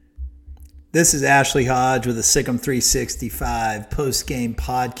This is Ashley Hodge with the Sikkim 365 post-game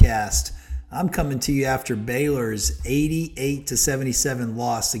podcast. I'm coming to you after Baylor's 88-77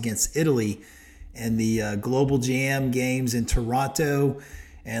 loss against Italy in the Global Jam games in Toronto.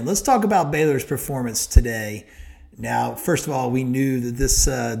 And let's talk about Baylor's performance today. Now, first of all, we knew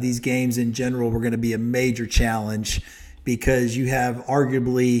that these games in general were going to be a major challenge because you have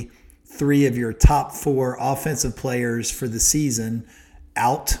arguably three of your top four offensive players for the season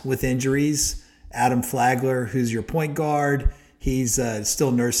out with injuries. Adam Flagler, who's your point guard, he's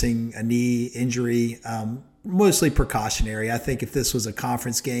still nursing a knee injury, mostly precautionary. I think if this was a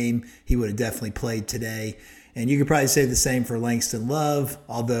conference game, he would have definitely played today. And you could probably say the same for Langston Love,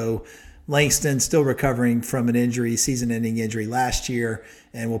 although Langston still recovering from an injury, season-ending injury last year,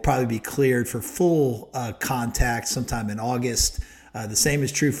 and will probably be cleared for full contact sometime in August. The same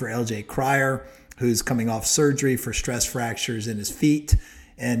is true for LJ Cryer, who's coming off surgery for stress fractures in his feet.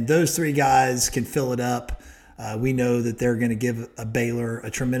 And those three guys can fill it up. We know that they're going to give Baylor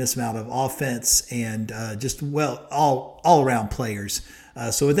a tremendous amount of offense and all-around players.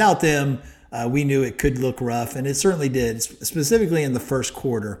 So without them, we knew it could look rough, and it certainly did, specifically in the first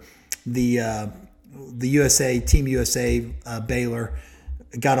quarter. The Team USA Baylor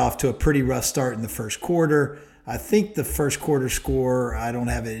got off to a pretty rough start in the first quarter. I think the first quarter score, I don't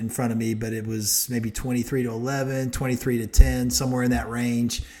have it in front of me, but it was maybe 23-11, 23-10, somewhere in that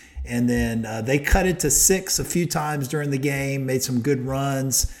range. And then they cut it to 6 a few times during the game, made some good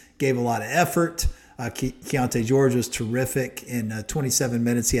runs, gave a lot of effort. Keontae George was terrific. In 27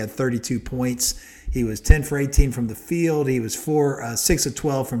 minutes, he had 32 points. He was 10 for 18 from the field. He was 6 of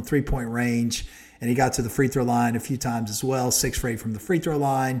 12 from three-point range. And he got to the free throw line a few times as well, 6 for 8 from the free throw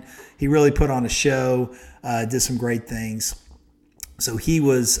line. He really put on a show, did some great things. So he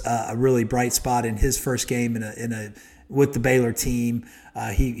was a really bright spot in his first game with the Baylor team.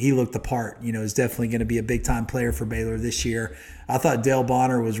 He looked the part. Is definitely going to be a big-time player for Baylor this year. I thought Dale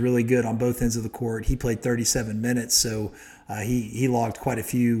Bonner was really good on both ends of the court. He played 37 minutes, so he logged quite a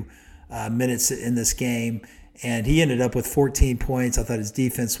few minutes in this game. And he ended up with 14 points. I thought his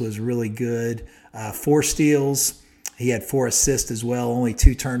defense was really good. 4 steals. He had 4 assists as well, only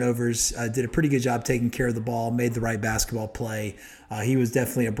 2 turnovers. Did a pretty good job taking care of the ball, made the right basketball play. He was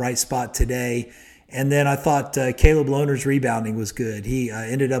definitely a bright spot today. And then I thought Caleb Lohner's rebounding was good. He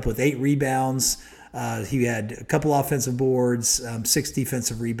ended up with 8 rebounds. He had a couple offensive boards, 6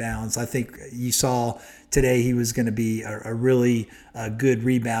 defensive rebounds. I think you saw today he was going to be a really good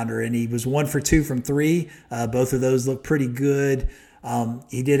rebounder, and he was 1 for 2 from 3. Both of those looked pretty good.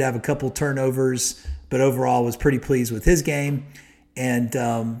 He did have a couple turnovers, but overall was pretty pleased with his game. And,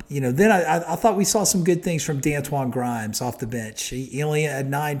 then I thought we saw some good things from D'Antoine Grimes off the bench. He only had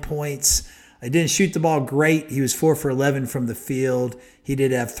 9 points. He didn't shoot the ball great. He was 4 for 11 from the field. He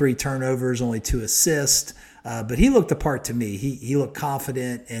did have 3 turnovers, only 2 assists. But he looked the part to me. He looked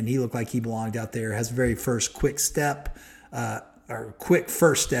confident, and he looked like he belonged out there. Has a very quick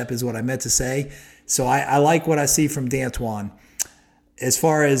first step is what I meant to say. So I like what I see from D'Antoine. As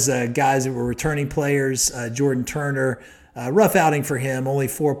far as guys that were returning players, Jordan Turner, rough outing for him, only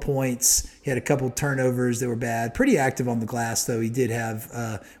 4 points. He had a couple turnovers that were bad. Pretty active on the glass, though. He did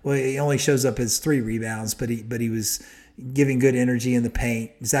have, he only shows up as 3 rebounds, but he was giving good energy in the paint.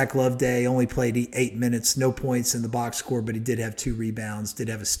 Zach Loveday only played 8 minutes, no points in the box score, but he did have 2 rebounds, did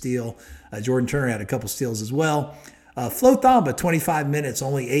have a steal. Jordan Turner had a couple steals as well. Flo Thamba, 25 minutes,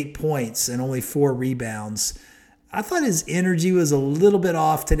 only 8 points and only 4 rebounds. I thought his energy was a little bit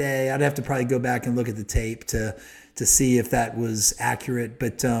off today. I'd have to probably go back and look at the tape to see if that was accurate.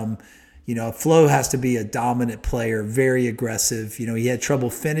 But, Flo has to be a dominant player, very aggressive. He had trouble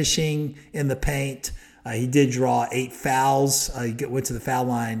finishing in the paint. He did draw 8 fouls. He went to the foul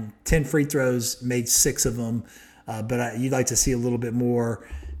line, 10 free throws, made 6 of them. But you'd like to see a little bit more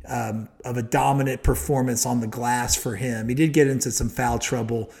of a dominant performance on the glass for him. He did get into some foul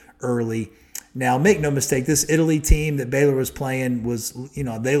trouble early. Now, make no mistake, this Italy team that Baylor was playing was,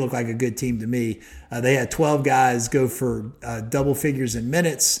 they look like a good team to me. They had 12 guys go for double figures in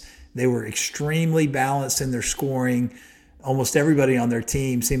minutes. They were extremely balanced in their scoring. Almost everybody on their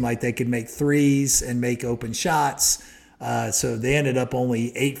team seemed like they could make threes and make open shots. So they ended up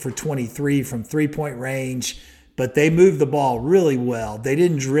only 8 for 23 from three-point range. But they moved the ball really well. They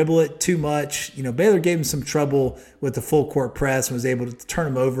didn't dribble it too much. Baylor gave them some trouble with the full court press and was able to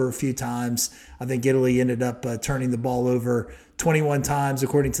turn them over a few times. I think Italy ended up turning the ball over 21 times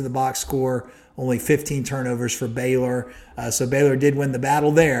according to the box score. Only 15 turnovers for Baylor. So Baylor did win the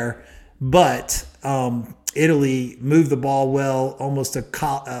battle there. But Italy moved the ball well, almost a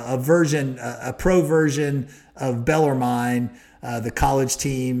pro version of Bellarmine. the college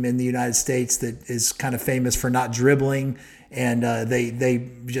team in the United States that is kind of famous for not dribbling, and they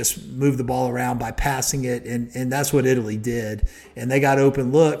just move the ball around by passing it, and that's what Italy did. And they got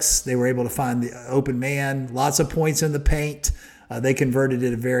open looks. They were able to find the open man, lots of points in the paint. They converted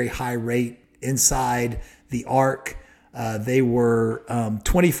at a very high rate inside the arc. They were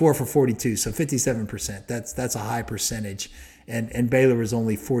 24 for 42, so 57%. That's a high percentage. And Baylor was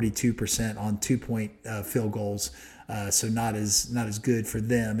only 42% on 2-point field goals, so not as good for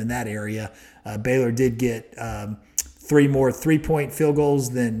them in that area. Baylor did get 3 more 3-point field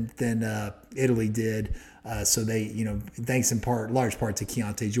goals than Italy did. So they, thanks in large part to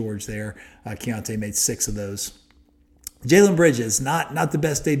Keontae George there. Keontae made 6 of those. Jalen Bridges, not the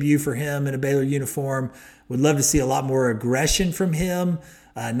best debut for him in a Baylor uniform. Would love to see a lot more aggression from him.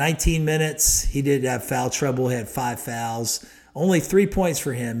 19 minutes. He did have foul trouble, had 5 fouls. Only 3 points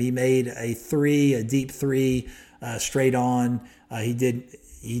for him. He made a deep three, straight on. He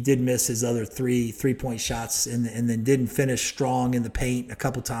did miss his other 3-point shots and then didn't finish strong in the paint a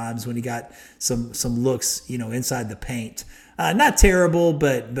couple times when he got some looks, inside the paint. Not terrible,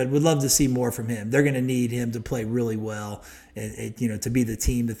 but would love to see more from him. They're going to need him to play really well, to be the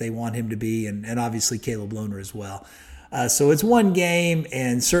team that they want him to be, and obviously Caleb Lohner as well. So it's one game,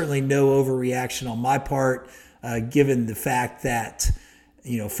 and certainly no overreaction on my part, given the fact that,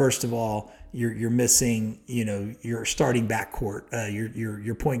 first of all, you're missing, your starting backcourt,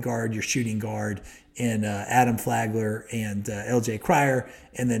 your point guard, your shooting guard, and Adam Flagler and LJ Cryer.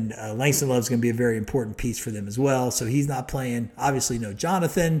 And then Langston Love's going to be a very important piece for them as well. So he's not playing. Obviously, no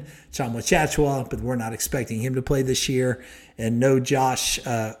Jonathan Tchamwa, but we're not expecting him to play this year. And no Josh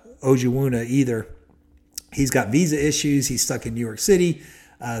Ojewuna either. He's got visa issues. He's stuck in New York City.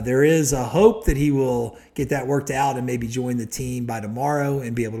 There is a hope that he will get that worked out and maybe join the team by tomorrow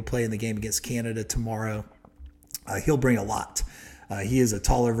and be able to play in the game against Canada tomorrow. He'll bring a lot. He is a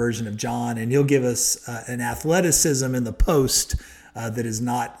taller version of John, and he'll give us an athleticism in the post that is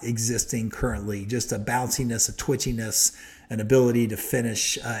not existing currently. Just a bounciness, a twitchiness, an ability to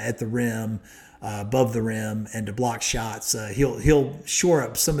finish at the rim, above the rim, and to block shots. He'll shore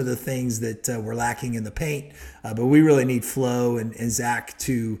up some of the things that we're lacking in the paint, but we really need Flo and Zach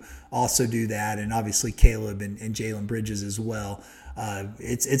to also do that, and obviously Caleb and Jalen Bridges as well.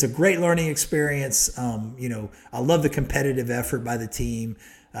 It's a great learning experience. I love the competitive effort by the team.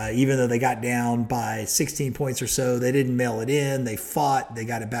 Even though they got down by 16 points or so, they didn't mail it in. They fought. They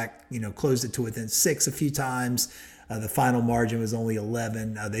got it back, closed it to within 6 a few times. The final margin was only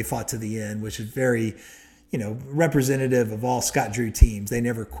 11. They fought to the end, which is very, representative of all Scott Drew teams. They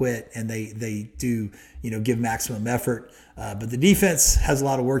never quit, and they do, give maximum effort. But the defense has a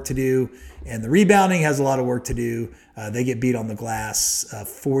lot of work to do, and the rebounding has a lot of work to do. They get beat on the glass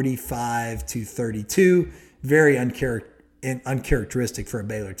 45-32. Very uncharacteristic for a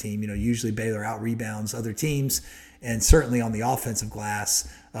Baylor team. Usually Baylor out-rebounds other teams, and certainly on the offensive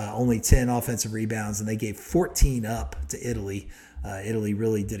glass, only 10 offensive rebounds, and they gave 14 up to Italy. Italy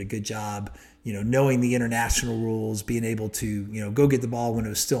really did a good job, knowing the international rules, being able to, go get the ball when it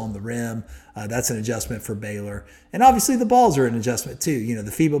was still on the rim. That's an adjustment for Baylor. And obviously the balls are an adjustment too.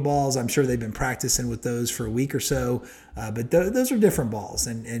 The FIBA balls, I'm sure they've been practicing with those for a week or so, but those are different balls,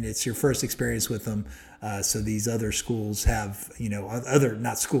 and it's your first experience with them. So these other schools have,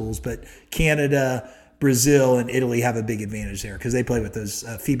 not schools, but Canada, Brazil, and Italy have a big advantage there because they play with those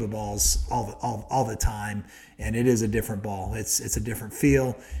FIBA balls all the time, and it is a different ball. It's a different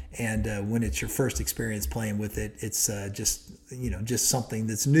feel, and when it's your first experience playing with it, it's just something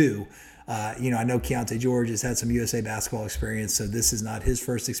that's new. I know Keontae George has had some USA basketball experience, so this is not his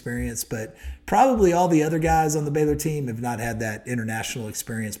first experience, but probably all the other guys on the Baylor team have not had that international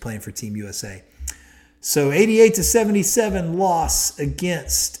experience playing for Team USA. So 88-77 loss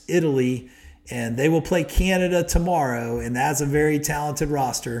against Italy. And they will play Canada tomorrow, and that's a very talented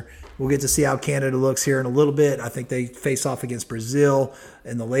roster. We'll get to see how Canada looks here in a little bit. I think they face off against Brazil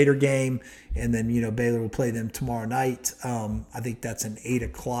in the later game, and then Baylor will play them tomorrow night. I think that's an 8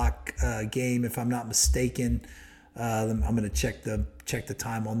 o'clock game, if I'm not mistaken. I'm going to check the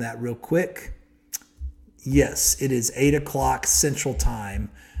time on that real quick. Yes, it is 8 o'clock Central Time.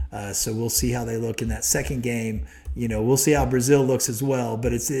 So we'll see how they look in that second game. We'll see how Brazil looks as well,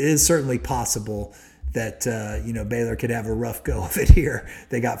 but it is certainly possible that, Baylor could have a rough go of it here.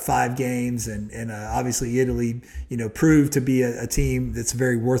 They got 5 games, and obviously Italy, proved to be a team that's a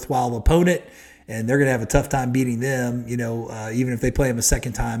very worthwhile opponent, and they're going to have a tough time beating them, even if they play them a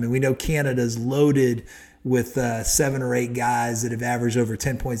second time. And we know Canada's loaded with 7 or 8 guys that have averaged over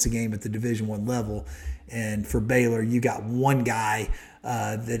 10 points a game at the Division I level. And for Baylor, you got one guy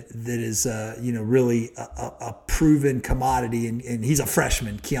that is really a proven commodity, and he's a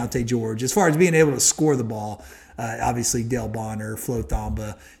freshman, Keontae George. As far as being able to score the ball, obviously Dale Bonner, Flo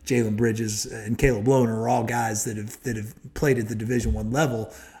Thamba, Jalen Bridges, and Caleb Lohner are all guys that have played at the Division I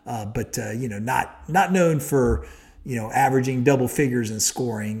level, but not known for averaging double figures in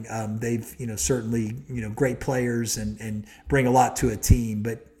scoring. They've certainly great players and bring a lot to a team,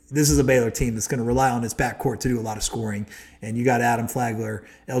 but this is a Baylor team that's going to rely on its backcourt to do a lot of scoring. And you got Adam Flagler,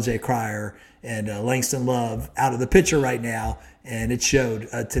 LJ Cryer, and Langston Love out of the picture right now, and it showed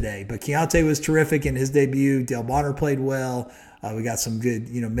today. But Keontae was terrific in his debut. Dale Bonner played well. We got some good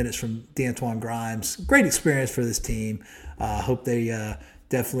minutes from D'Antoine Grimes. Great experience for this team. Hope they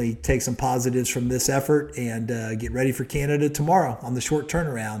definitely take some positives from this effort and get ready for Canada tomorrow on the short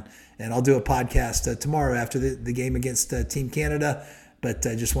turnaround. And I'll do a podcast tomorrow after the game against Team Canada. But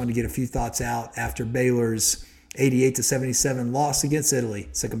I just wanted to get a few thoughts out after Baylor's 88-77 loss against Italy.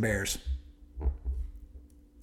 Sic 'em Bears.